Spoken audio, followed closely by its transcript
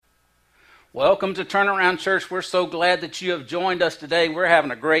Welcome to Turnaround Church. We're so glad that you have joined us today. We're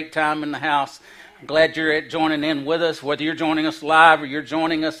having a great time in the house. I'm glad you're joining in with us, whether you're joining us live or you're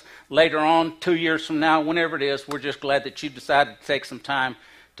joining us later on, 2 years from now, whenever it is. We're just glad that you decided to take some time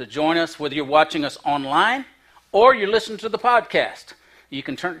to join us, whether you're watching us online or you're listening to the podcast. You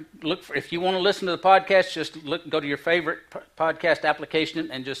can if you want to listen to the podcast, just go to your favorite podcast application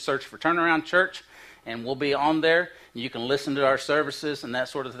and just search for Turnaround Church, and we'll be on there. You can listen to our services and that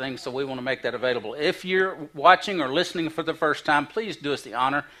sort of thing, so we want to make that available. If you're watching or listening for the first time, please do us the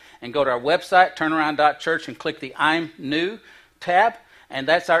honor and go to our website, turnaround.church, and click the I'm New tab, and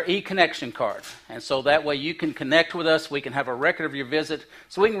that's our e-connection card. And so that way you can connect with us, we can have a record of your visit,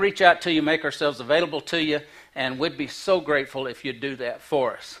 so we can reach out to you, make ourselves available to you, and we'd be so grateful if you'd do that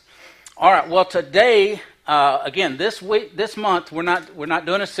for us. All right, well today, again, this month, we're not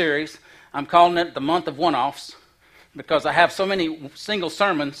doing a series. I'm calling it the month of one-offs, because I have so many single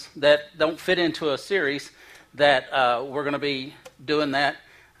sermons that don't fit into a series that we're going to be doing that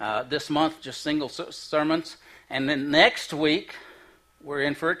this month, just single sermons. And then next week, we're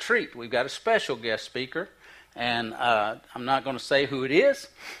in for a treat. We've got a special guest speaker, and I'm not going to say who it is,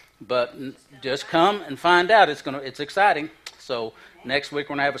 but just come and find out. It's exciting. So next week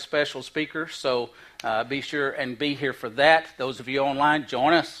we're going to have a special speaker, so be sure and be here for that. Those of you online,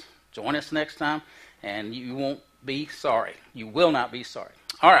 join us next time, and you won't be sorry. You will not be sorry.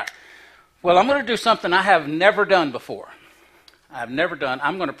 All right. Well, I'm going to do something I have never done before. I'm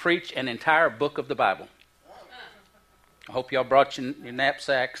going to preach an entire book of the Bible. I hope y'all brought your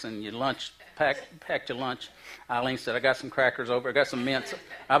knapsacks and your lunch, packed your lunch. Eileen said, I got some crackers over. I got some mints.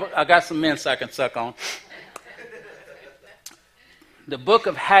 I got some mints I can suck on. The book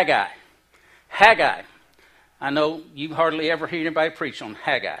of Haggai. Haggai. I know you hardly ever hear anybody preach on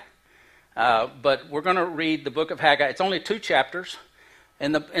Haggai. But we're going to read the book of Haggai. It's only 2 chapters.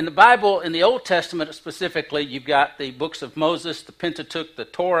 In the Bible, in the Old Testament specifically, you've got the books of Moses, the Pentateuch, the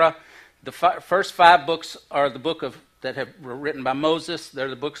Torah. The first 5 books are the that were written by Moses. They're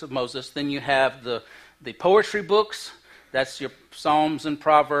the books of Moses. Then you have the poetry books. That's your Psalms and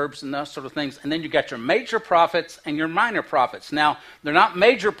Proverbs and those sort of things. And then you've got your major prophets and your minor prophets. Now, they're not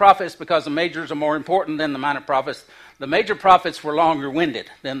major prophets because the majors are more important than the minor prophets. The major prophets were longer-winded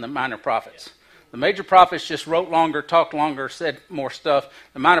than the minor prophets. The major prophets just wrote longer, talked longer, said more stuff.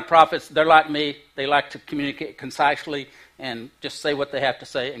 The minor prophets, they're like me. They like to communicate concisely and just say what they have to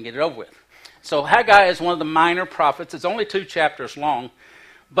say and get it over with. So Haggai is one of the minor prophets. It's only 2 chapters long.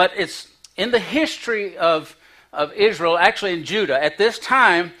 But it's in the history of Israel, actually in Judah. At this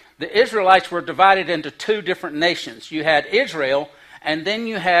time, the Israelites were divided into 2 different nations. You had Israel, and then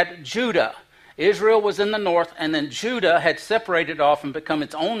you had Judah. Israel was in the north, and then Judah had separated off and become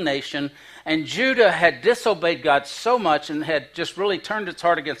its own nation. And Judah had disobeyed God so much and had just really turned its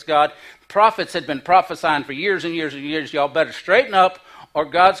heart against God. Prophets had been prophesying for years and years and years, y'all better straighten up or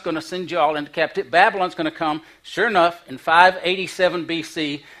God's going to send you all into captivity. Babylon's going to come. Sure enough, in 587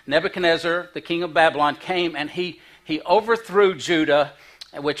 BC, Nebuchadnezzar, the king of Babylon, came and he overthrew Judah,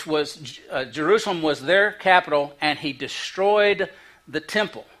 which was Jerusalem was their capital, and he destroyed the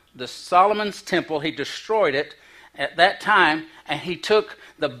temple. The Solomon's temple, he destroyed it at that time, and he took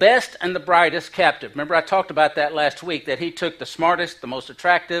the best and the brightest captive. Remember I talked about that last week, that he took the smartest, the most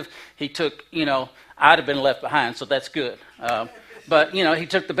attractive. He took, I'd have been left behind, so that's good. But, he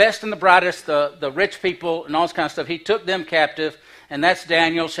took the best and the brightest, the rich people and all this kind of stuff. He took them captive, and that's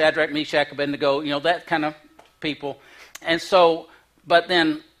Daniel, Shadrach, Meshach, Abednego, that kind of people. And so, but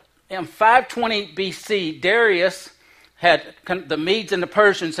then in 520 BC, Darius had, the Medes and the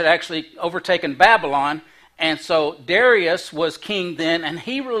Persians had actually overtaken Babylon, and so Darius was king then, and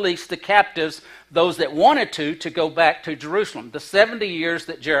he released the captives, those that wanted to go back to Jerusalem. The 70 years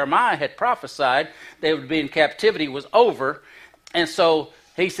that Jeremiah had prophesied they would be in captivity was over, and so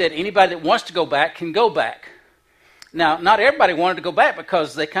he said anybody that wants to go back can go back. Now, not everybody wanted to go back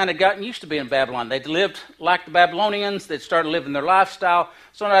because they kind of gotten used to being in Babylon. They'd lived like the Babylonians. They'd started living their lifestyle.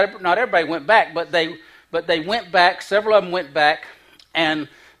 So not everybody went back, but they went back. Several of them went back and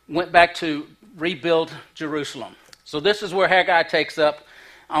went back to rebuild Jerusalem. So this is where Haggai takes up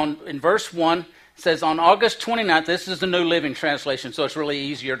in verse 1. It says, on August 29th, this is the New Living Translation, so it's really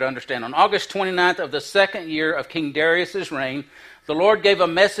easier to understand. On August 29th of the 2nd year of King Darius' reign, the Lord gave a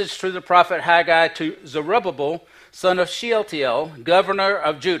message through the prophet Haggai to Zerubbabel, son of Shealtiel, governor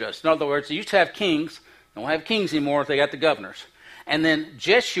of Judah. In other words, they used to have kings. They don't have kings anymore if they got the governors. And then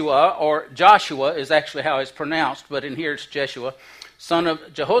Jeshua, or Joshua is actually how it's pronounced, but in here it's Jeshua, son of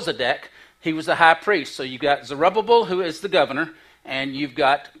Jehozadak. He was the high priest. So you got Zerubbabel, who is the governor. and you've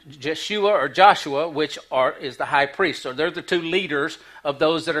got Joshua, which is the high priest. So they're the two leaders of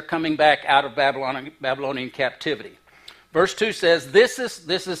those that are coming back out of Babylonian captivity. Verse 2 says, this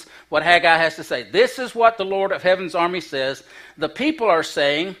is what Haggai has to say. This is what the Lord of Heaven's army says. The people are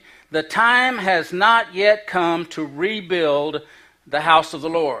saying, the time has not yet come to rebuild the house of the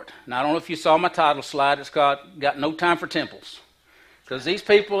Lord. Now, I don't know if you saw my title slide. It's got no time for temples. Because these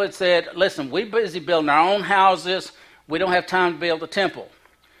people had said, listen, we're busy building our own houses. We don't have time to build a temple.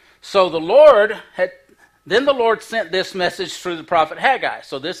 So the Lord sent this message through the prophet Haggai.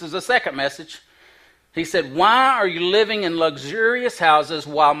 So this is the second message. He said, why are you living in luxurious houses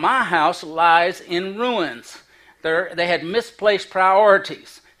while my house lies in ruins? They had misplaced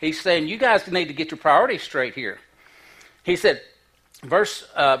priorities. He's saying, you guys need to get your priorities straight here. He said, verse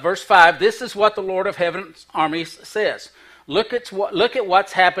 5, this is what the Lord of Heaven's armies says. Look at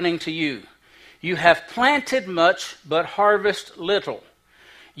what's happening to you. You have planted much, but harvest little.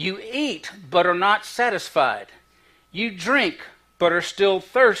 You eat, but are not satisfied. You drink, but are still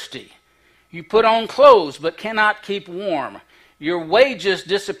thirsty. You put on clothes, but cannot keep warm. Your wages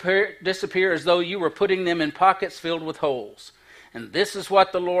disappear as though you were putting them in pockets filled with holes. And this is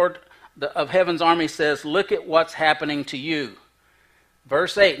what the Lord of Heaven's army says. Look at what's happening to you.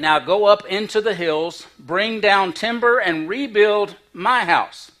 Verse 8, now go up into the hills, bring down timber, and rebuild my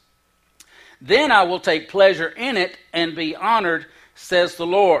house. Then I will take pleasure in it and be honored, says the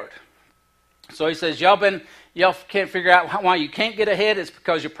Lord. So he says, y'all can't figure out why you can't get ahead. It's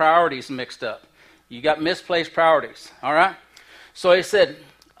because your priorities are mixed up. You got misplaced priorities, all right? So he said,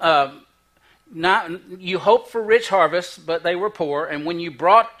 you hoped for rich harvests, but they were poor. And when you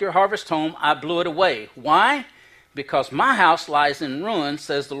brought your harvest home, I blew it away. Why? Because my house lies in ruins,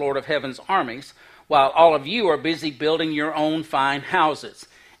 says the Lord of Heaven's armies, while all of you are busy building your own fine houses.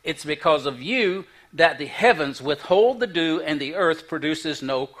 It's because of you that the heavens withhold the dew and the earth produces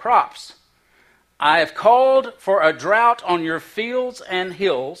no crops. I have called for a drought on your fields and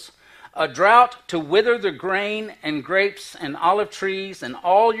hills, a drought to wither the grain and grapes and olive trees and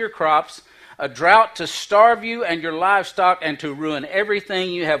all your crops, a drought to starve you and your livestock and to ruin everything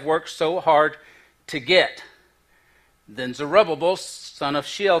you have worked so hard to get. Then Zerubbabel, son of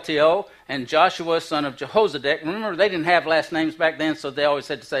Shealtiel, and Joshua, son of Jehozadak. Remember, they didn't have last names back then, so they always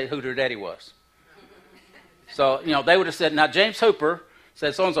had to say who their daddy was. So, they would have said, now James Hooper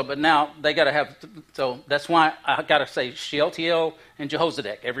said so-and-so, but now they got to have, so that's why I got to say Shealtiel and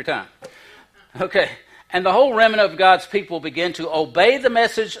Jehozadak every time. Okay. And the whole remnant of God's people began to obey the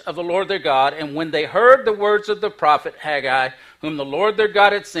message of the Lord their God. And when they heard the words of the prophet Haggai, whom the Lord their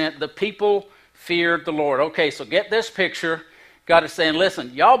God had sent, the people feared the Lord. Okay, so get this picture. God is saying,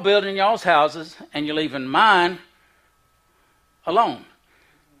 listen, y'all building y'all's houses and you're leaving mine alone.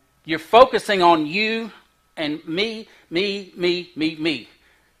 You're focusing on you and me.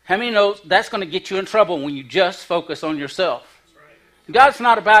 How many know that's going to get you in trouble when you just focus on yourself? God's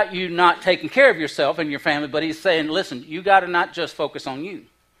not about you not taking care of yourself and your family, but he's saying, listen, you got to not just focus on you.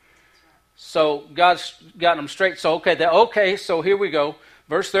 So God's got them straight. So, so here we go.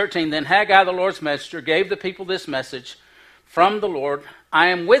 Verse 13, then Haggai, the Lord's messenger, gave the people this message from the Lord. I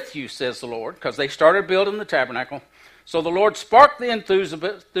am with you, says the Lord, because they started building the tabernacle. So the Lord sparked the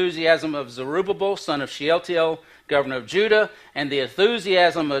enthusiasm of Zerubbabel, son of Shealtiel, governor of Judah, and the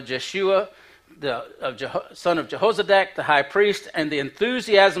enthusiasm of Jeshua, son of Jehozadak, the high priest, and the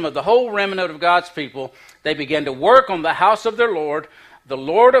enthusiasm of the whole remnant of God's people. They began to work on the house of their Lord, the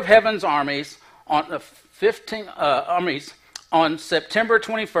Lord of Heaven's armies, on September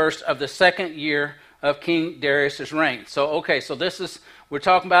 21st of the second year of King Darius' reign. So this is, we're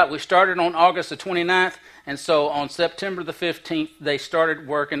talking about, we started on August the 29th, and so on September the 15th, they started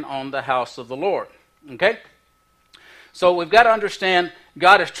working on the house of the Lord. Okay? So we've got to understand,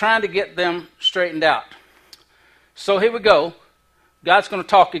 God is trying to get them straightened out. So here we go. God's going to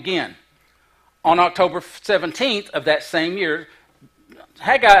talk again. On October 17th of that same year,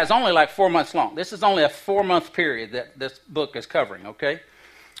 Haggai is only like 4 months long. This is only a 4-month period that this book is covering, okay?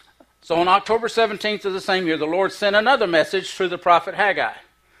 So on October 17th of the same year, the Lord sent another message through the prophet Haggai.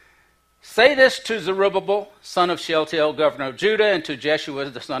 Say this to Zerubbabel, son of Shealtiel, governor of Judah, and to Jeshua,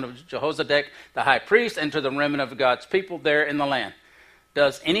 the son of Jehozadak, the high priest, and to the remnant of God's people there in the land.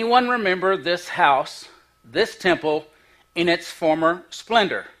 Does anyone remember this house, this temple, in its former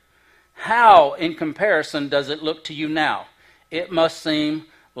splendor? How, in comparison, does it look to you now? It must seem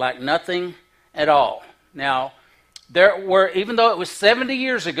like nothing at all. Now, even though it was 70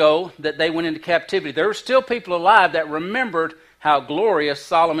 years ago that they went into captivity, there were still people alive that remembered how glorious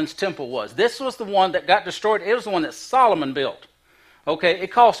Solomon's temple was. This was the one that got destroyed. It was the one that Solomon built. Okay,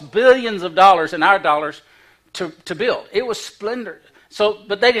 it cost billions of dollars in our dollars to build. It was splendor. So,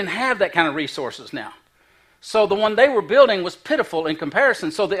 but they didn't have that kind of resources now. So the one they were building was pitiful in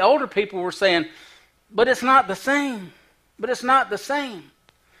comparison. So the older people were saying, but it's not the same. But it's not the same.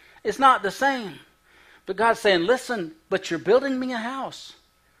 It's not the same. But God's saying, listen, but you're building me a house.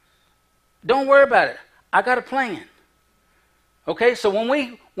 Don't worry about it. I got a plan. Okay, so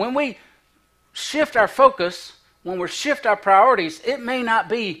when we shift our focus, when we shift our priorities, it may not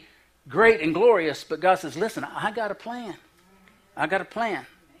be great and glorious, but God says, listen, I got a plan. I got a plan.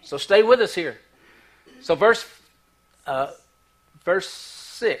 So stay with us here. So verse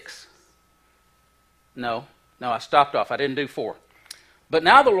 6. No, I stopped off. I didn't do 4. But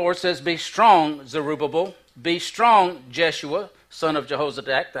now the Lord says, be strong, Zerubbabel. Be strong, Jeshua, son of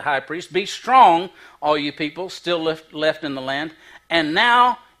Jehozadak, the high priest. Be strong, all you people still left in the land. And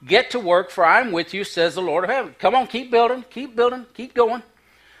now get to work, for I am with you, says the Lord of heaven. Come on, keep building, keep going.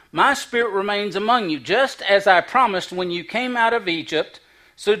 My spirit remains among you, just as I promised when you came out of Egypt,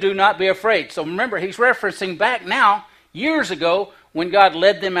 so do not be afraid. So remember, he's referencing back now, years ago, when God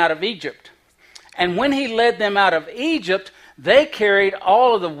led them out of Egypt. And when he led them out of Egypt, they carried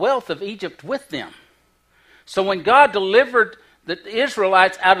all of the wealth of Egypt with them. So when God delivered the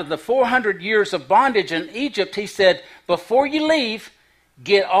Israelites out of the 400 years of bondage in Egypt, he said, before you leave,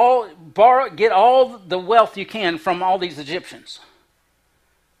 get all the wealth you can from all these Egyptians.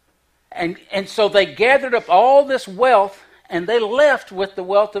 And so they gathered up all this wealth, and they left with the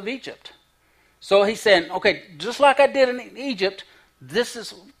wealth of Egypt. So he's saying, okay, just like I did in Egypt,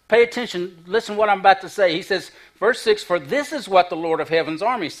 pay attention, listen what I'm about to say. He says, verse 6, for this is what the Lord of heaven's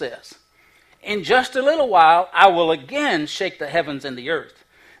army says. In just a little while, I will again shake the heavens and the earth,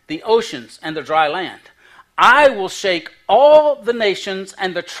 the oceans and the dry land. I will shake all the nations,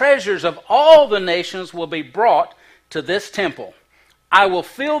 and the treasures of all the nations will be brought to this temple. I will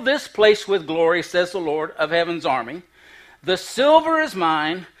fill this place with glory, says the Lord of heaven's army. The silver is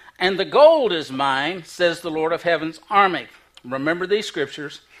mine, and the gold is mine, says the Lord of heaven's army. Remember these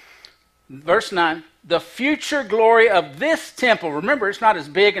scriptures. Verse 9, the future glory of this temple, remember it's not as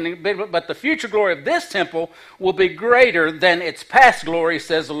big, but the future glory of this temple will be greater than its past glory,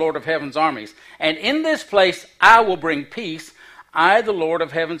 says the Lord of heaven's armies. And in this place I will bring peace. I, the Lord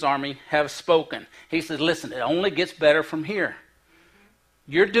of heaven's army, have spoken. He says, listen, it only gets better from here.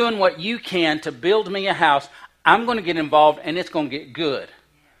 You're doing what you can to build me a house. I'm going to get involved, and it's going to get good.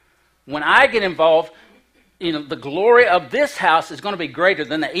 When I get involved, the glory of this house is going to be greater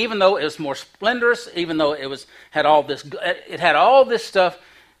than that. Even though it was more splendorous, even though it had all this stuff,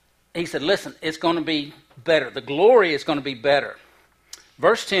 he said, listen, it's going to be better. The glory is going to be better.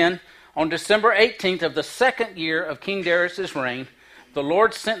 Verse 10, on December 18th of the second year of King Darius' reign, the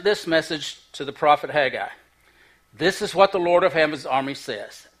Lord sent this message to the prophet Haggai. This is what the Lord of heaven's army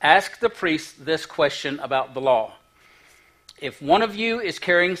says. Ask the priests this question about the law. If one of you is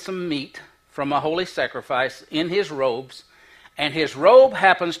carrying some meat from a holy sacrifice in his robes, and his robe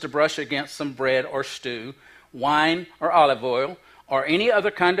happens to brush against some bread or stew, wine or olive oil, or any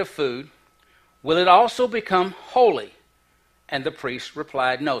other kind of food, will it also become holy? And the priest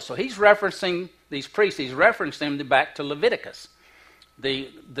replied, no. So he's referencing these priests. He's referencing them back to Leviticus, the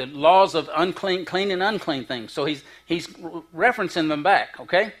laws of clean and unclean things. So he's referencing them back,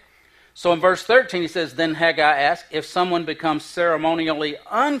 okay? So in verse 13 he says, then Haggai asked, if someone becomes ceremonially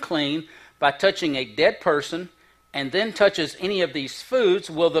unclean by touching a dead person and then touches any of these foods,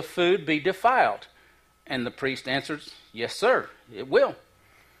 will the food be defiled? And the priest answers, yes, sir, it will.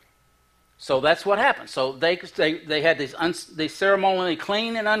 So that's what happened. So they had these ceremonially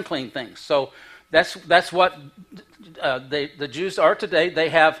clean and unclean things. So that's what the Jews are today. They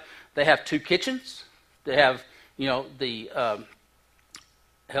have 2 kitchens. They have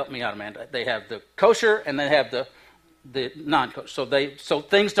help me out, Amanda. They have the kosher and they have the non-kosher. So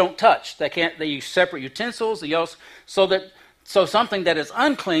things don't touch. They use separate utensils. So something that is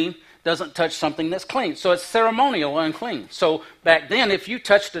unclean doesn't touch something that's clean. So it's ceremonial unclean. So back then, if you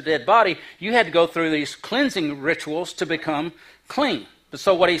touched a dead body, you had to go through these cleansing rituals to become clean.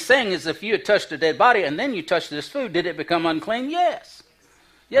 So what he's saying is, if you had touched a dead body and then you touched this food, did it become unclean? Yes.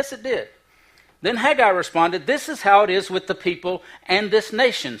 Yes, it did. Then Haggai responded, this is how it is with the people and this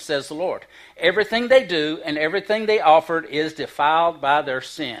nation, says the Lord. Everything they do and everything they offered is defiled by their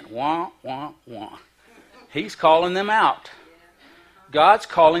sin. Wah, wah, wah. He's calling them out. God's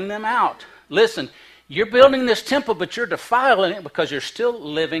calling them out. Listen, you're building this temple, but you're defiling it because you're still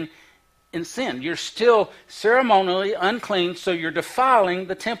living in sin. You're still ceremonially unclean, so you're defiling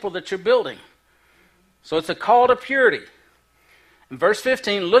the temple that you're building. So it's a call to purity. In verse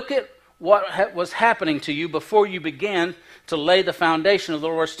 15, look at what was happening to you before you began to lay the foundation of the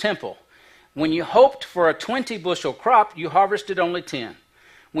Lord's temple. When you hoped for a 20-bushel crop, you harvested only 10.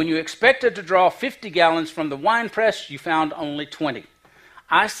 When you expected to draw 50 gallons from the winepress, you found only 20.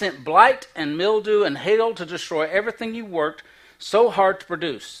 I sent blight and mildew and hail to destroy everything you worked so hard to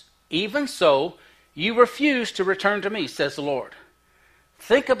produce. Even so, you refused to return to me, says the Lord.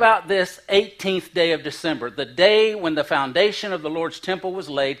 Think about this 18th day of December, the day when the foundation of the Lord's temple was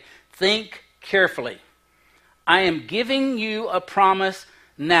laid. Think carefully. I am giving you a promise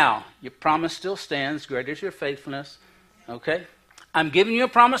now. Your promise still stands. Great is your faithfulness. Okay? I'm giving you a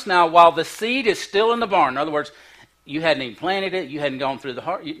promise now while the seed is still in the barn. In other words, you hadn't even planted it. You hadn't gone through the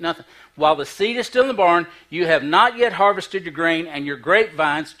heart. Nothing. While the seed is still in the barn, you have not yet harvested your grain, and your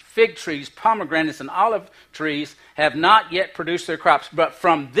grapevines, fig trees, pomegranates, and olive trees have not yet produced their crops. But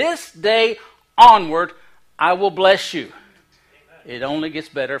from this day onward, I will bless you. Amen. It only gets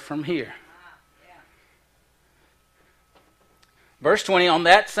better from here. Verse 20, on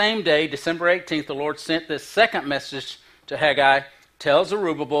that same day, December 18th, the Lord sent this second message to Haggai. Tell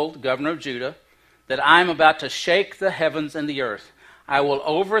Zerubbabel, the governor of Judah, that I am about to shake the heavens and the earth. I will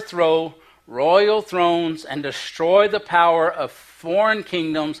overthrow royal thrones and destroy the power of foreign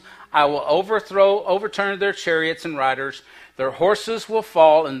kingdoms. I will overturn their chariots and riders. Their horses will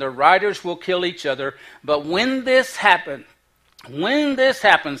fall and their riders will kill each other. But when this happens,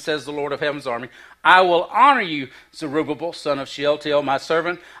 says the Lord of heaven's army, I will honor you, Zerubbabel, son of Shealtiel, my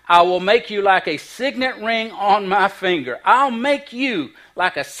servant. I will make you like a signet ring on my finger. I'll make you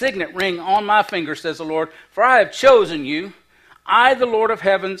like a signet ring on my finger, says the Lord, for I have chosen you. I, the Lord of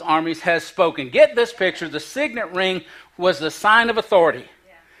heaven's armies, has spoken. Get this picture. The signet ring was the sign of authority.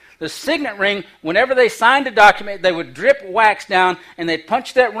 Yeah. The signet ring, whenever they signed a document, they would drip wax down and they'd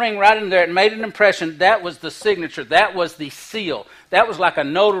punch that ring right in there and made an impression. That was the signature. That was the seal. That was like a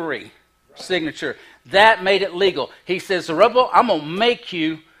notary signature. That made it legal. He says, Zerubbabel, I'm going to make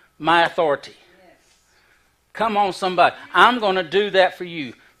you my authority. Yes. Come on, somebody. I'm going to do that for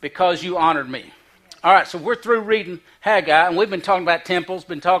you because you honored me. Yes. All right, so we're through reading Haggai, and we've been talking about temples,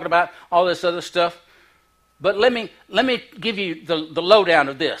 been talking about all this other stuff. But let me give you the lowdown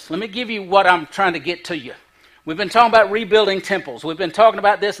of this. Let me give you what I'm trying to get to you. We've been talking about rebuilding temples. We've been talking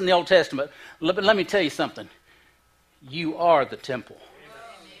about this in the Old Testament. But let me tell you something. You are the temple.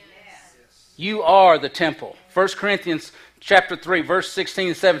 You are the temple. 1 Corinthians chapter 3, verse 16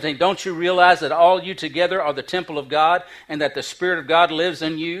 and 17. Don't you realize that all you together are the temple of God and that the Spirit of God lives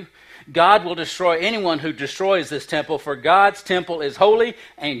in you? God will destroy anyone who destroys this temple, for God's temple is holy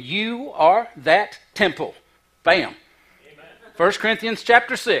and you are that temple. Bam. Amen. 1 Corinthians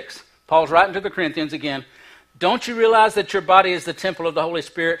chapter 6. Paul's writing to the Corinthians again. Don't you realize that your body is the temple of the Holy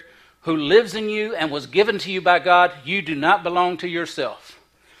Spirit who lives in you and was given to you by God? You do not belong to yourself.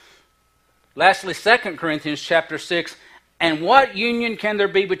 Lastly, 2 Corinthians chapter 6, and what union can there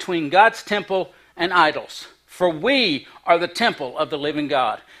be between God's temple and idols? For we are the temple of the living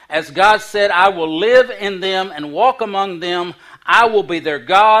God. As God said, I will live in them and walk among them. I will be their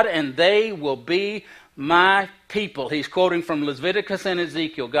God and they will be my people. He's quoting from Leviticus and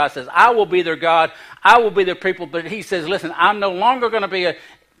Ezekiel. God says, I will be their God. I will be their people. But he says, listen, I'm no longer going to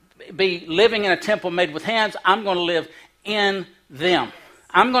be living in a temple made with hands. I'm going to live in them.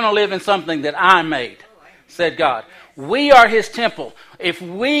 I'm going to live in something that I made, said God. We are his temple. If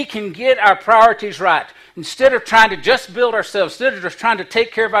we can get our priorities right, instead of trying to just build ourselves, instead of just trying to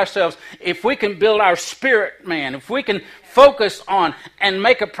take care of ourselves, if we can build our spirit man, if we can focus on and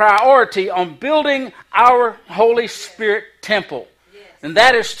make a priority on building our Holy Spirit temple, and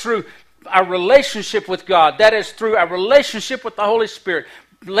that is through our relationship with God, that is through our relationship with the Holy Spirit,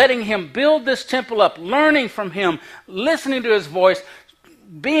 letting him build this temple up, learning from him, listening to his voice,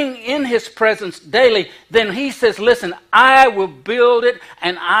 being in his presence daily, then he says, listen, I will build it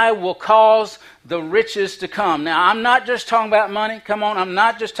and I will cause the riches to come. Now, I'm not just talking about money. Come on, I'm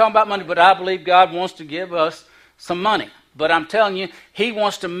not just talking about money, but I believe God wants to give us some money. But I'm telling you, he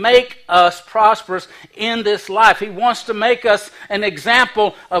wants to make us prosperous in this life. He wants to make us an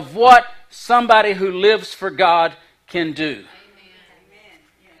example of what somebody who lives for God can do. Amen.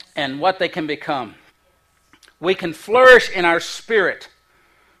 Yes. And what they can become. We can flourish in our spirit.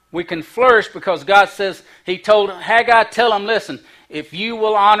 We can flourish because God says, he told Haggai, tell him, listen, if you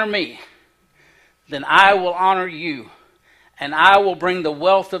will honor me, then I will honor you, and I will bring the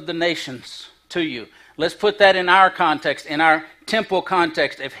wealth of the nations to you. Let's put that in our context, in our temple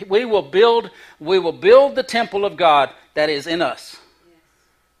context. If we will build the temple of God that is in us.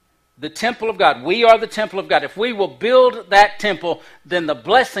 The temple of God. We are the temple of God. If we will build that temple, then the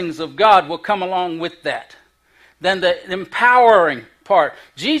blessings of God will come along with that. Then the empowering part.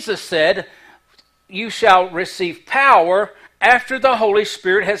 Jesus said, you shall receive power after the Holy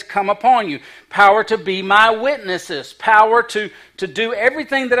Spirit has come upon you. Power to be my witnesses. Power to do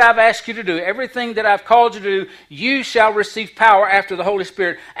everything that I've asked you to do. Everything that I've called you to do. You shall receive power after the Holy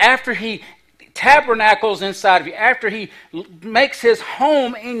Spirit. After He tabernacles inside of you. After He makes His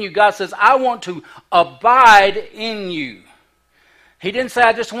home in you. God says, I want to abide in you. He didn't say,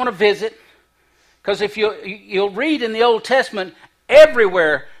 I just want to visit. Because if you'll read in the Old Testament,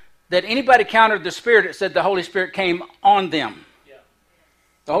 everywhere that anybody encountered the Spirit, it said the Holy Spirit came on them. Yeah.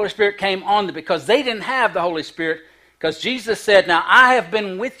 The Holy Spirit came on them because they didn't have the Holy Spirit. Because Jesus said, now I have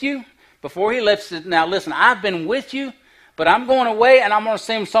been with you. Before He left, He said, now listen, I've been with you, but I'm going away and I'm going to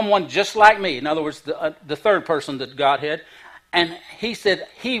send someone just like me. In other words, the third person that God had. And He said,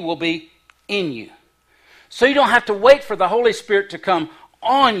 He will be in you. So you don't have to wait for the Holy Spirit to come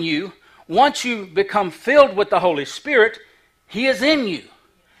on you. Once you become filled with the Holy Spirit, He is in you.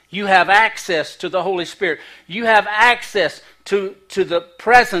 You have access to the Holy Spirit. You have access to the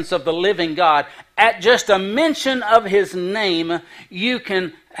presence of the living God. At just a mention of His name, you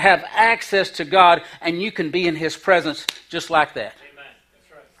can have access to God and you can be in His presence just like that. Amen.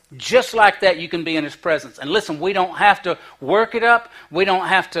 That's right. Just like that, you can be in His presence. And listen, we don't have to work it up. We don't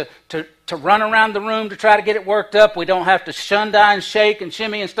have to run around the room to try to get it worked up. We don't have to shunda and shake and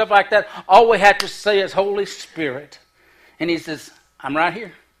shimmy and stuff like that. All we have to say is Holy Spirit. And He says, I'm right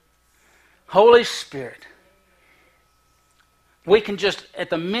here. Holy Spirit. We can just, at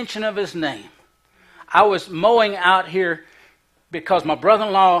the mention of His name. I was mowing out here because my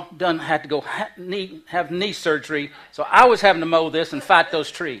brother-in-law had to go have knee surgery. So I was having to mow this and fight those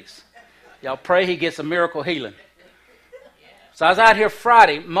trees. Y'all pray he gets a miracle healing. So I was out here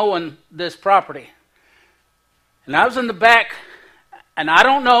Friday mowing this property. And I was in the back, and I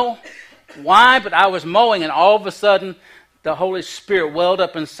don't know why, but I was mowing, and all of a sudden, the Holy Spirit welled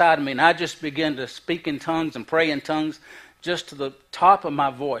up inside of me, and I just began to speak in tongues and pray in tongues just to the top of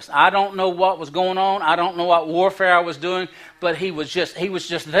my voice. I don't know what was going on. I don't know what warfare I was doing, but He was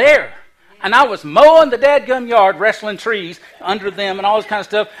just there. And I was mowing the dadgum yard, wrestling trees under them and all this kind of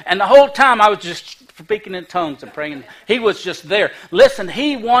stuff. And the whole time I was just speaking in tongues and praying. He was just there. Listen,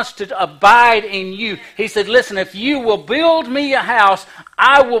 He wants to abide in you. He said, listen, if you will build me a house,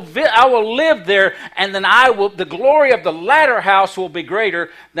 I will live there, and then the glory of the latter house will be greater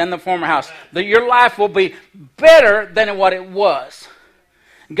than the former house. Your life will be better than what it was.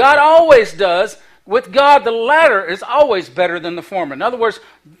 God always does. With God, the latter is always better than the former. In other words,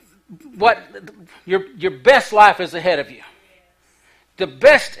 your best life is ahead of you. The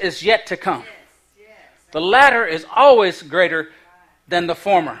best is yet to come. The latter is always greater than the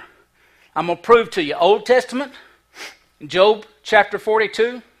former. I'm going to prove to you. Old Testament, Job chapter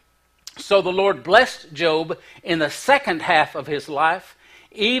 42. So the Lord blessed Job in the second half of his life,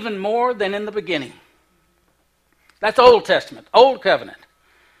 even more than in the beginning. That's Old Testament, Old Covenant.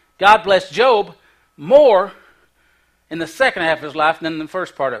 God blessed Job more in the second half of his life than in the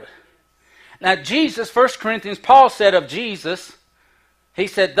first part of it. Now Jesus, 1 Corinthians, Paul said of Jesus, he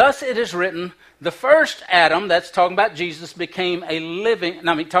said, thus it is written, the first Adam, that's talking about Jesus, became a living,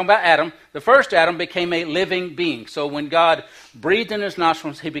 talking about Adam, the first Adam became a living being. So when God breathed in his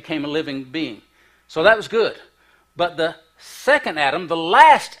nostrils, he became a living being. So that was good. But the second Adam, the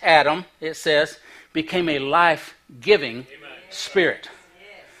last Adam, it says, became a life-giving spirit.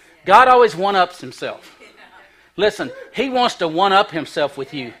 God always one-ups himself. Listen, He wants to one-up Himself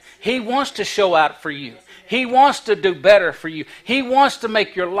with you. He wants to show out for you. He wants to do better for you. He wants to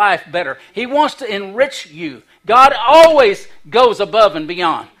make your life better. He wants to enrich you. God always goes above and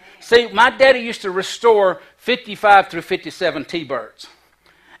beyond. See, my daddy used to restore 55 through 57 T-birds.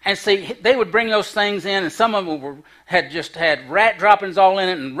 And see, they would bring those things in, and some of them had rat droppings all in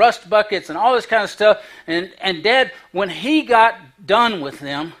it and rust buckets and all this kind of stuff. And Dad, when he got done with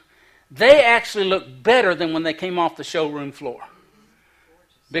them, they actually looked better than when they came off the showroom floor.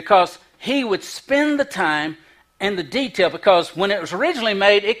 Because he would spend the time and the detail, because when it was originally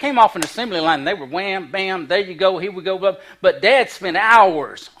made, it came off an assembly line. They were wham, bam, there you go, here we go. But Dad spent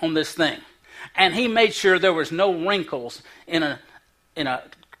hours on this thing. And he made sure there was no wrinkles in a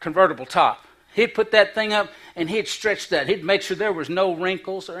convertible top. He'd put that thing up and he'd stretch that. He'd make sure there was no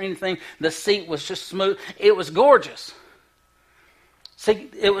wrinkles or anything. The seat was just smooth. It was gorgeous.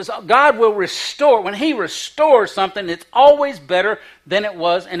 See, God will restore. When He restores something, it's always better than it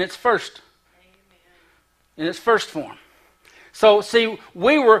was in its first form. So, see,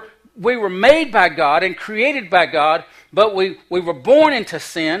 we were made by God and created by God, but we were born into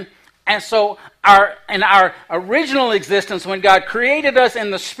sin. And so in our original existence, when God created us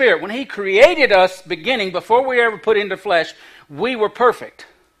in the Spirit, when He created us beginning, before we ever put into flesh, we were perfect.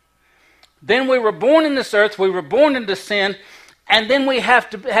 Then we were born in this earth, we were born into sin, And then we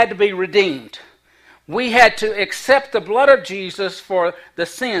had to be redeemed. We had to accept the blood of Jesus for the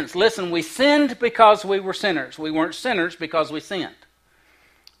sins. Listen, we sinned because we were sinners. We weren't sinners because we sinned.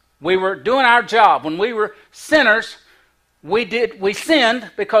 We were doing our job. When we were sinners, we sinned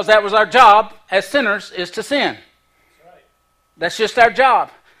because that was our job as sinners, is to sin. That's right. That's just our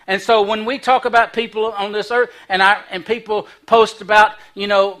job. And so when we talk about people on this earth, and people post about,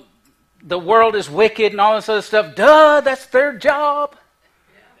 the world is wicked and all this other stuff, that's their job.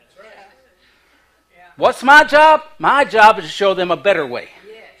 What's my job? My job is to show them a better way.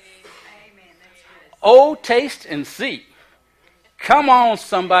 Yes. Amen. That's good. Oh, taste and see. Come on,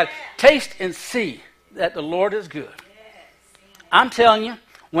 somebody. Taste and see that the Lord is good. Yes. I'm telling you,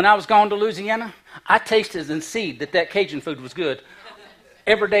 when I was going to Louisiana, I tasted and see that Cajun food was good.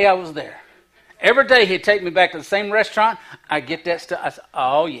 Every day I was there. Every day he'd take me back to the same restaurant. I get that stuff. I said,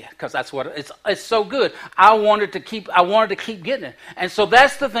 oh yeah, because that's what it's so good. I wanted to keep getting it. And so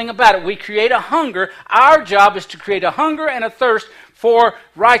that's the thing about it. We create a hunger. Our job is to create a hunger and a thirst for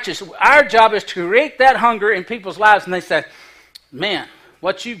righteousness. Our job is to create that hunger in people's lives, and they say, man,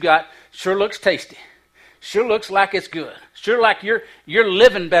 what you've got sure looks tasty. Sure looks like it's good. Sure like you're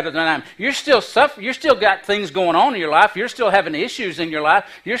living better than I am. You're still suffering. You're still got things going on in your life. You're still having issues in your life.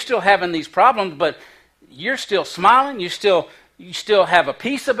 You're still having these problems, but you're still smiling. You still have a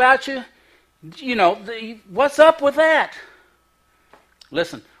peace about you. What's up with that?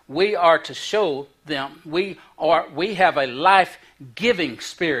 Listen, we are to show them we have a life-giving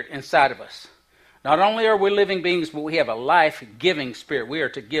spirit inside of us. Not only are we living beings, but we have a life-giving spirit. We are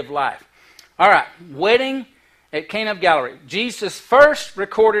to give life. All right, wedding at Cana of Galilee. Jesus' first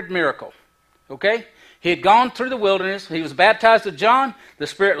recorded miracle. Okay? He had gone through the wilderness. He was baptized of John. The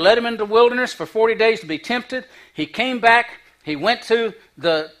Spirit led him into the wilderness for 40 days to be tempted. He came back. He went to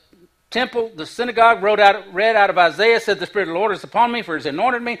the temple, the synagogue, read out of Isaiah, said, the Spirit of the Lord is upon me, for he has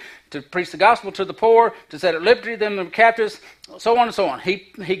anointed me to preach the gospel to the poor, to set at liberty them that are captives, so on and so on.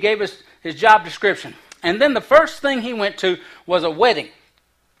 He gave us his job description. And then the first thing he went to was a wedding.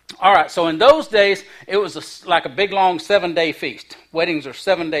 All right, so in those days, it was like a big, long 7-day feast. Weddings are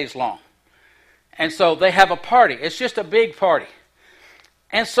 7 days long. And so they have a party. It's just a big party.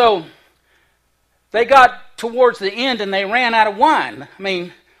 And so they got towards the end and they ran out of wine. I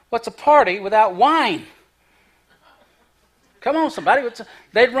mean, what's a party without wine? Come on, somebody.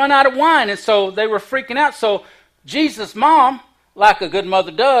 They'd run out of wine, and so they were freaking out. So Jesus' mom, like a good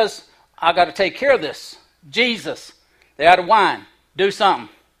mother does, I got to take care of this. Jesus, they're out of wine. Do something.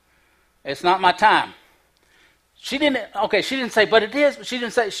 It's not my time. She didn't say, but it is. But she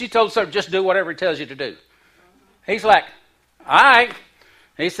didn't say, she told her, just do whatever he tells you to do. He's like, all right.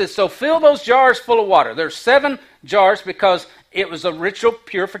 He says, so fill those jars full of water. There's 7 jars because it was a ritual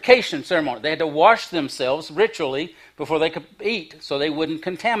purification ceremony. They had to wash themselves ritually before they could eat so they wouldn't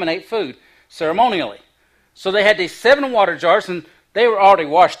contaminate food ceremonially. So they had these 7 water jars, and they were already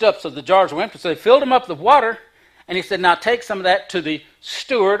washed up, so the jars were empty. So they filled them up with water, and he said, now take some of that to the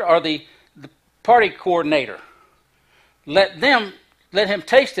steward or the party coordinator. Let him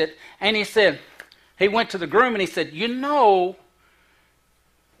taste it. And he said, he went to the groom and he said,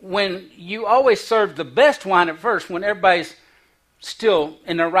 when you always serve the best wine at first, when everybody's still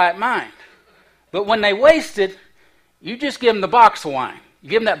in their right mind. But when they waste it, you just give them the box of wine. You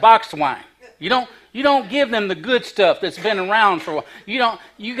give them that box of wine. You don't give them the good stuff that's been around for a while.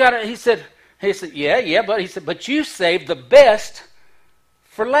 He said, yeah, but you saved the best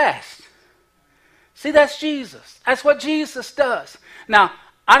for last. See, that's Jesus. That's what Jesus does. Now,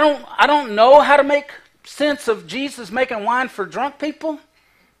 I don't know how to make sense of Jesus making wine for drunk people,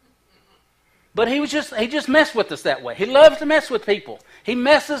 but he just messed with us that way. He loves to mess with people. He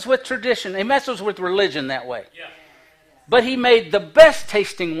messes with tradition. He messes with religion that way. Yeah. But he made the best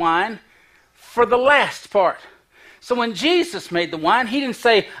tasting wine for the last part. So when Jesus made the wine, he didn't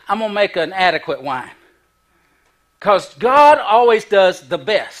say, I'm going to make an adequate wine. Because God always does the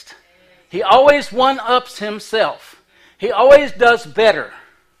best. He always one-ups himself. He always does better.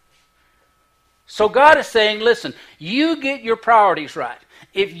 So God is saying, listen, you get your priorities right.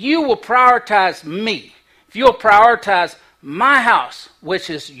 If you will prioritize me, if you'll prioritize my house, which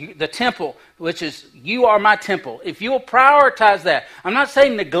is the temple, which is you are my temple, if you'll prioritize that, I'm not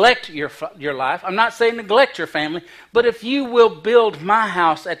saying neglect your life, I'm not saying neglect your family, but if you will build my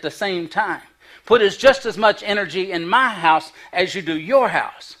house at the same time, put just as much energy in my house as you do your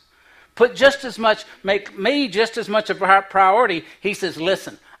house, make me just as much of a priority, he says,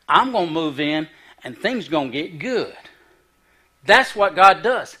 listen, I'm going to move in and things are going to get good. That's what God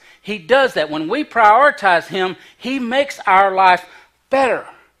does. He does that. When we prioritize him, he makes our life better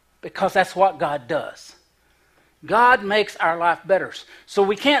because that's what God does. God makes our life better. So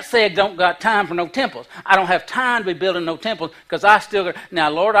we can't say I don't got time for no temples. I don't have time to be building no temples because I still. Now,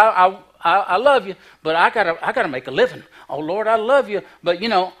 Lord, I love you, but I gotta make a living. Oh, Lord, I love you, but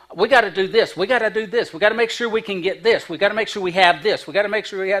we got to do this. We got to do this. We got to make sure we can get this. We got to make sure we have this. We got to make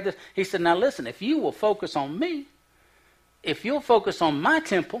sure we have this. He said, now listen, if you will focus on me, if you'll focus on my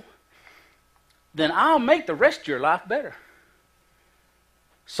temple, then I'll make the rest of your life better.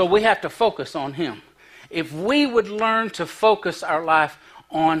 So we have to focus on him. If we would learn to focus our life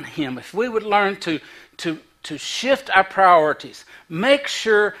on him, if we would learn to shift our priorities, make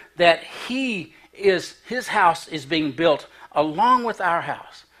sure that his house is being built along with our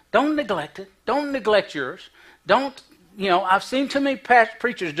house. Don't neglect it. Don't neglect yours. Don't, I've seen too many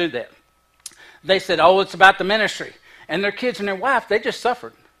preachers do that. They said, oh, it's about the ministry. And their kids and their wife, they just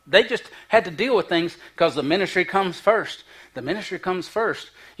suffered. They just had to deal with things because the ministry comes first. The ministry comes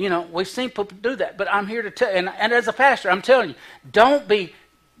first. We've seen people do that. But I'm here to tell you, and as a pastor, I'm telling you, don't be,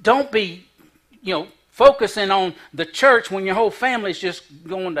 focusing on the church when your whole family's just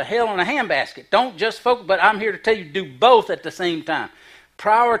going to hell in a handbasket. Don't just focus, but I'm here to tell you, do both at the same time.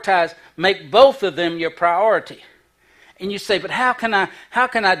 Prioritize, make both of them your priority. And you say, but how can I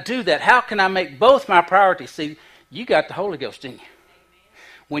do that? How can I make both my priorities? See, you got the Holy Ghost in you.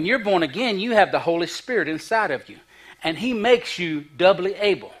 When you're born again, you have the Holy Spirit inside of you. And he makes you doubly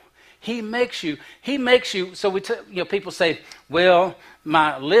able. He makes you, so people say, well,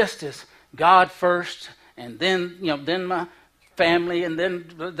 my list is God first, and then, then my family, and then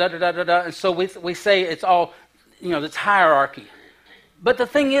da-da-da-da-da. And so we say it's all, it's hierarchy. But the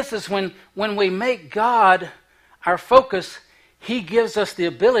thing is when we make God our focus, he gives us the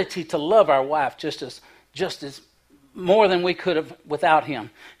ability to love our wife just as more than we could have without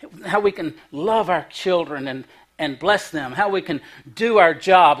him. How we can love our children and bless them, how we can do our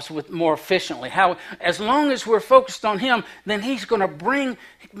jobs more efficiently. How, as long as we're focused on him, then he's going to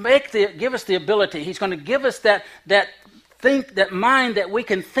give us the ability. He's going to give us that mind that we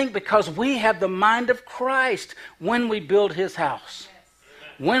can think, because we have the mind of Christ when we build his house.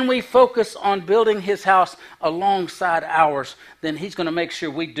 When we focus on building his house alongside ours, then he's going to make sure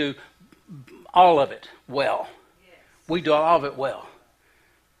we do all of it well. We do all of it well.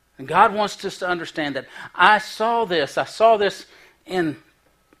 And God wants us to understand that. I saw this I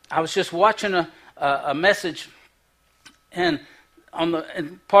was just watching a message, and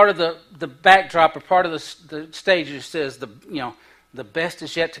part of the backdrop, or part of the stage, it says the best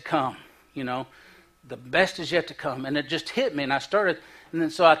is yet to come. The best is yet to come. And it just hit me, and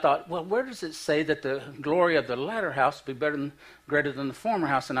then so I thought, well, where does it say that the glory of the latter house will be greater than the former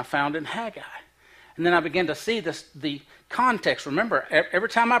house? And I found it in Haggai. And then I began to see the context. Remember, every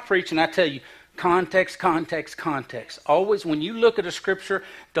time I preach and I tell you, context, context, context. Always, when you look at a scripture,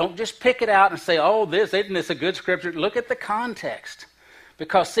 don't just pick it out and say, oh, isn't this a good scripture? Look at the context.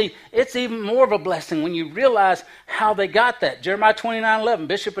 Because, see, it's even more of a blessing when you realize how they got that. Jeremiah 29:11,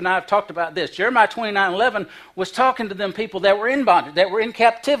 Bishop and I have talked about this. Jeremiah 29:11 was talking to them people that were in bondage, that were in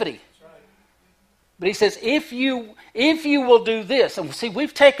captivity. But he says, if you will do this, and see,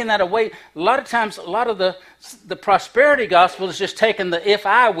 we've taken that away. A lot of times, a lot of the prosperity gospel is just taking the if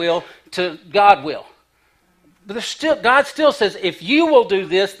I will to God will. But God still says, if you will do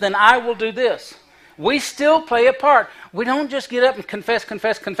this, then I will do this. We still play a part. We don't just get up and confess.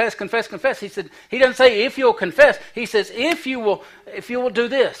 He said, he doesn't say if you'll confess. He says, if you will do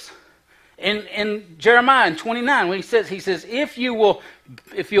this. In Jeremiah in 29, when he says, if you'll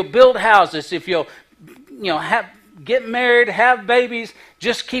build houses, if you'll get married, have babies,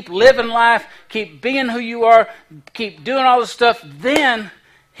 just keep living life, keep being who you are, keep doing all this stuff, then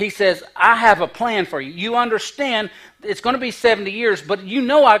he says, I have a plan for you. You understand it's going to be 70 years, but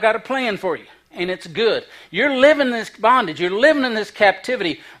I got a plan for you, and it's good. You're living in this bondage, you're living in this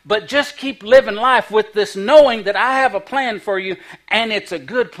captivity, but just keep living life with this knowing that I have a plan for you, and it's a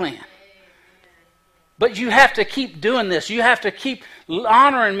good plan. But you have to keep doing this. You have to keep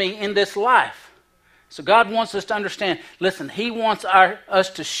honoring me in this life. So God wants us to understand, listen, he wants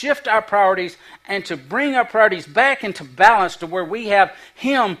us to shift our priorities and to bring our priorities back into balance to where we have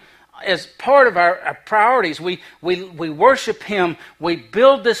him as part of our priorities. We worship him. We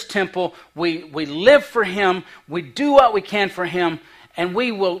build this temple. We live for him. We do what we can for him. And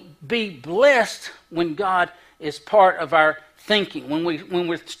we will be blessed when God is part of our thinking. When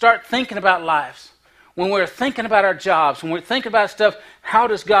we start thinking about lives. When we're thinking about our jobs, when we're thinking about stuff, how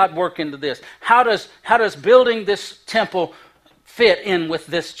does God work into this? How does building this temple fit in with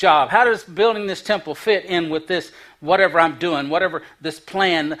this job? How does building this temple fit in with this, whatever I'm doing, whatever this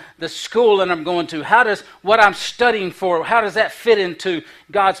plan, the school that I'm going to? How does what I'm studying for, how does that fit into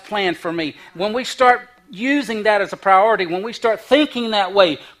God's plan for me? When we start using that as a priority, when we start thinking that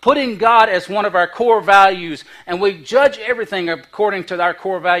way, putting God as one of our core values, and we judge everything according to our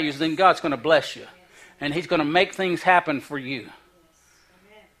core values, then God's going to bless you. And He's going to make things happen for you.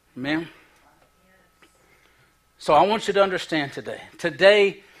 Amen? So I want you to understand today.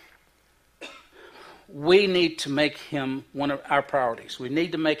 Today, we need to make Him one of our priorities. We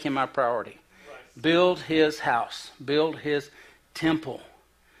need to make Him our priority. Build His house. Build His temple.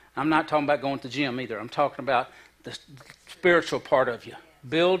 I'm not talking about going to the gym either. I'm talking about the spiritual part of you.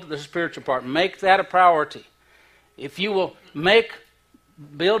 Build the spiritual part. Make that a priority. If you will make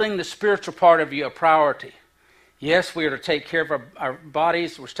building the spiritual part of you a priority. Yes, we are to take care of our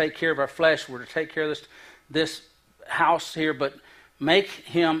bodies. We're to take care of our flesh. We're to take care of this house here. But make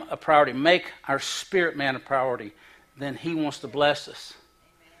Him a priority. Make our spirit man a priority. Then He wants to bless us.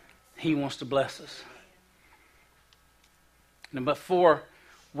 He wants to bless us. And before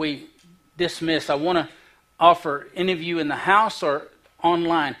we dismiss, I want to offer any of you in the house or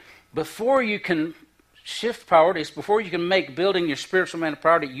online, before you can shift priorities, before you can make building your spiritual man a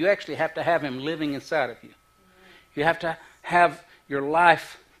priority, you actually have to have Him living inside of you. You have to have your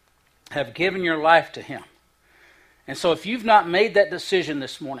life, have given your life to Him. And so if you've not made that decision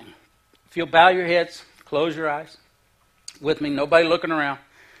this morning, if you'll bow your heads, close your eyes with me, nobody looking around.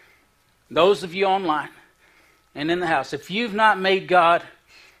 Those of you online and in the house, if you've not made God,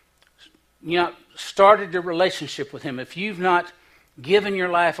 started your relationship with Him, if you've not given your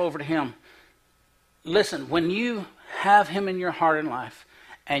life over to Him, listen, when you have Him in your heart and life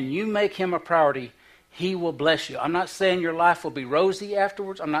and you make Him a priority, He will bless you. I'm not saying your life will be rosy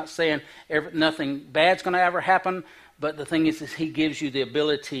afterwards. I'm not saying nothing bad's going to ever happen, but the thing is He gives you the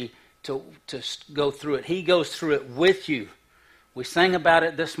ability to go through it. He goes through it with you. We sang about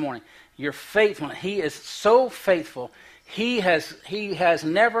it this morning. Your faithfulness. He is so faithful. He has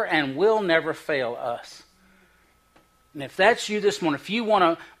never and will never fail us. And if that's you this morning, if you want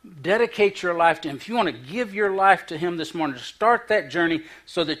to dedicate your life to Him, if you want to give your life to Him this morning, to start that journey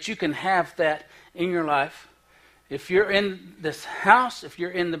so that you can have that in your life, if you're in this house, if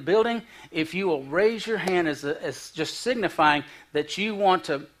you're in the building, if you will raise your hand as just signifying that you want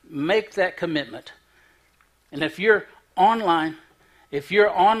to make that commitment. And if you're online,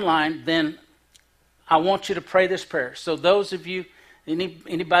 then I want you to pray this prayer. So those of you,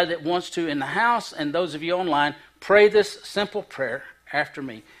 anybody that wants to in the house and those of you online, pray this simple prayer after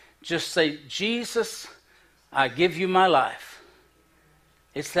me. Just say, Jesus, I give you my life.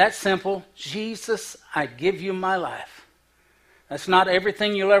 It's that simple. Jesus, I give you my life. That's not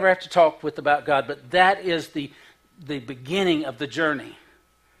everything you'll ever have to talk with about God, but that is the beginning of the journey.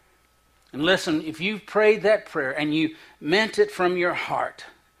 And listen, if you prayed that prayer and you meant it from your heart,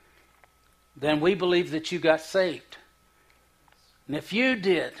 then we believe that you got saved. And if you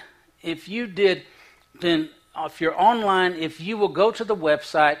did, then if you're online, if you will go to the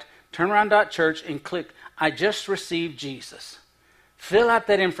website, turnaround.church, and click, I just received Jesus. Fill out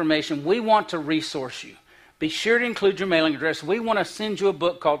that information. We want to resource you. Be sure to include your mailing address. We want to send you a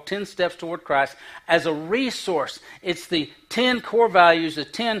book called 10 Steps Toward Christ as a resource. It's the 10 core values, the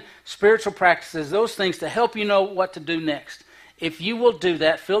 10 spiritual practices, those things to help you know what to do next. If you will do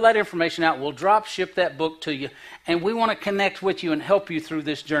that, fill that information out, we'll drop ship that book to you, and we want to connect with you and help you through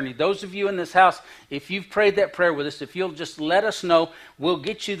this journey. Those of you in this house, if you've prayed that prayer with us, if you'll just let us know, we'll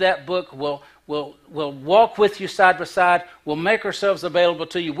get you that book. We'll walk with you side by side. We'll make ourselves available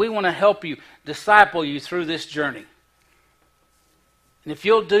to you. We want to help you, disciple you through this journey. And if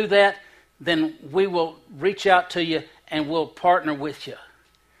you'll do that, then we will reach out to you and we'll partner with you.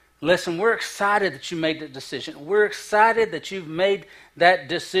 Listen, we're excited that you made that decision. We're excited that you've made that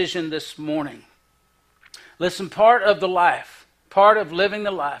decision this morning. Listen, part of the life, part of living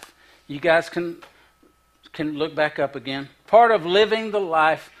the life, you guys can look back up again. Part of living the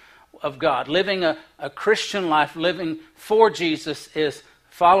life of God, living a Christian life, living for Jesus, is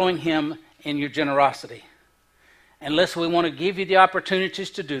following Him in your generosity. And listen, we want to give you the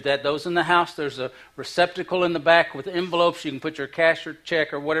opportunities to do that. Those in the house, there's a receptacle in the back with envelopes. You can put your cash or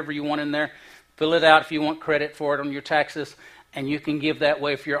check or whatever you want in there. Fill it out if you want credit for it on your taxes, and you can give that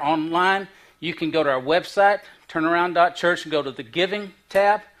way. If you're online, you can go to our website, turnaround.church, and go to the Giving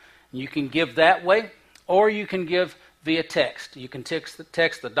tab. And you can give that way, or you can give via text. You can text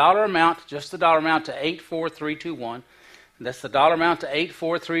the dollar amount, just the dollar amount, to 84321. And that's the dollar amount to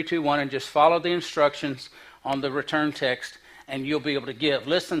 84321, and just follow the instructions on the return text, and you'll be able to give.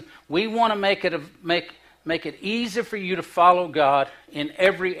 Listen, we want to make it easy for you to follow God in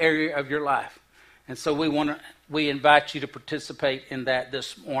every area of your life. And so we invite you to participate in that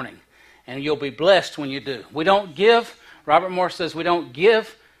this morning. And you'll be blessed when you do. We don't give, Robert Morris says, we don't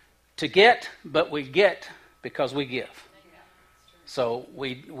give to get, but we get because we give. So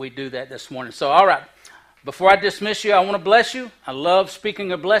we do that this morning. So, all right. Before I dismiss you, I want to bless you. I love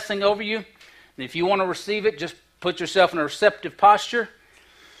speaking a blessing over you. And if you want to receive it, just put yourself in a receptive posture.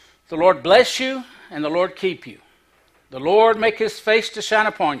 The Lord bless you and the Lord keep you. The Lord make his face to shine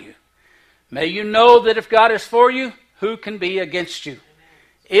upon you. May you know that if God is for you, who can be against you?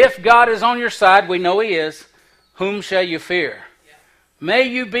 If God is on your side, we know he is, whom shall you fear? May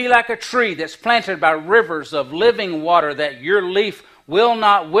you be like a tree that's planted by rivers of living water, that your leaf will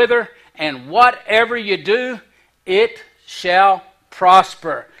not wither, and whatever you do, it shall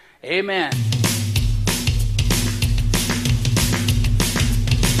prosper. Amen.